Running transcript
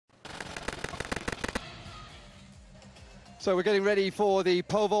So we're getting ready for the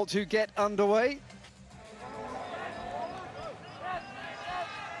pole vault to get underway.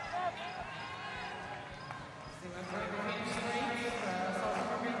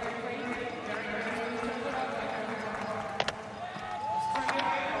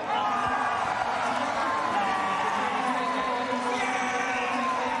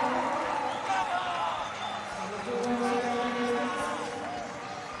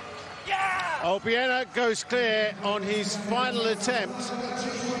 Obiena goes clear on his final attempt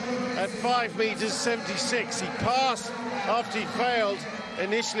at 5 meters 76. He passed after he failed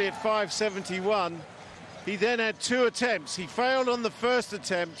initially at 5.71. He then had 2 attempts. He failed on the first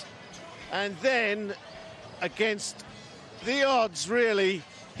attempt, and then, against the odds really,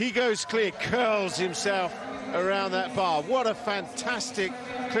 he goes clear, curls himself around that bar. What a fantastic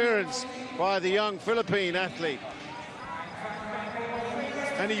clearance by the young Philippine athlete.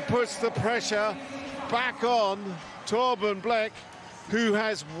 And he puts the pressure back on Torben Blek, who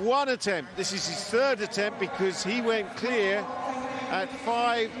has 1 attempt. This is his 3rd attempt because he went clear at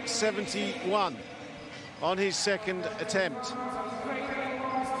 5.71 on his 2nd attempt.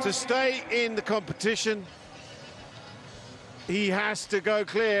 To stay in the competition, he has to go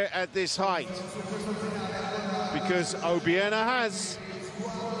clear at this height, because Obiena has.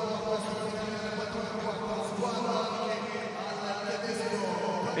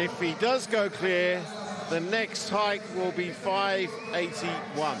 If he does go clear, the next height will be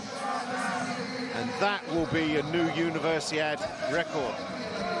 5.81. And that will be a new Universiade record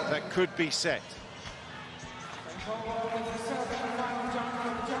that could be set.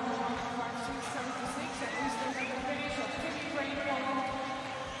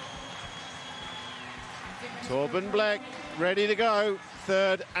 Torben Blek ready to go.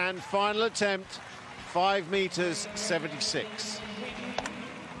 3rd and final attempt, 5 meters 76.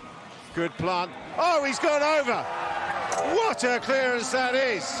 Good plant. Oh, he's gone over. What a clearance that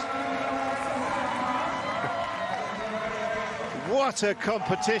is. What a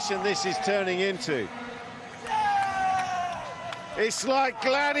competition this is turning into. It's like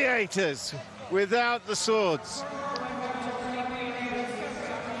gladiators without the swords.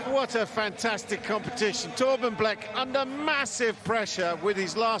 What a fantastic competition. Torben Blek under massive pressure with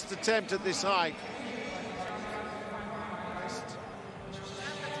his last attempt at this height.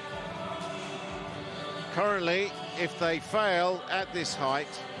 Currently, if they fail at this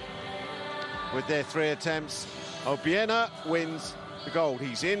height with their 3 attempts, Obiena wins the gold.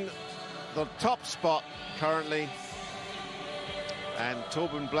 He's in the top spot currently. And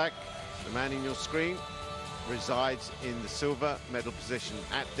Torben Blek, the man in your screen, resides in the silver medal position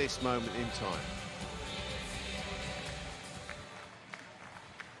at this moment in time.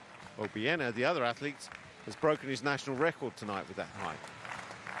 Obiena, the other athlete, has broken his national record tonight with that height.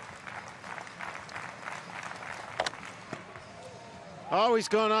 Oh, he's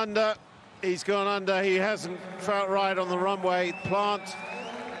gone under. He's gone under. He hasn't felt right on the runway. Plant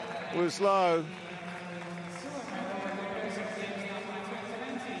was low.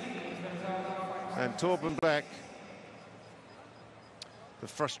 And Torben Blek, the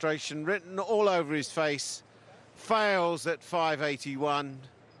frustration written all over his face, fails at 5.81.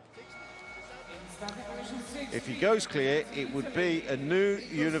 If he goes clear, it would be a new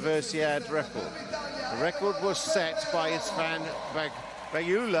Universiade record. The record was set by István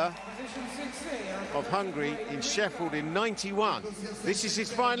Bagula of Hungary in Sheffield in '91. This is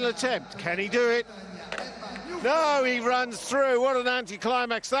his final attempt. Can he do it? No, he runs through. What an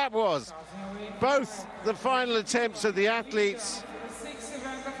anticlimax that was. Both the final attempts of the athletes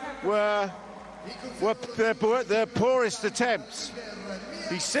were their poorest attempts.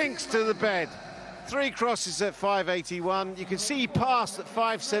 He sinks to the bed. 3 crosses at 5.81. You can see he passed at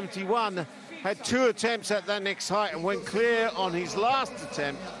 5.71, had 2 attempts at that next height and went clear on his last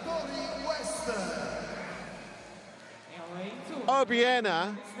attempt.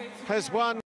 Obiena has won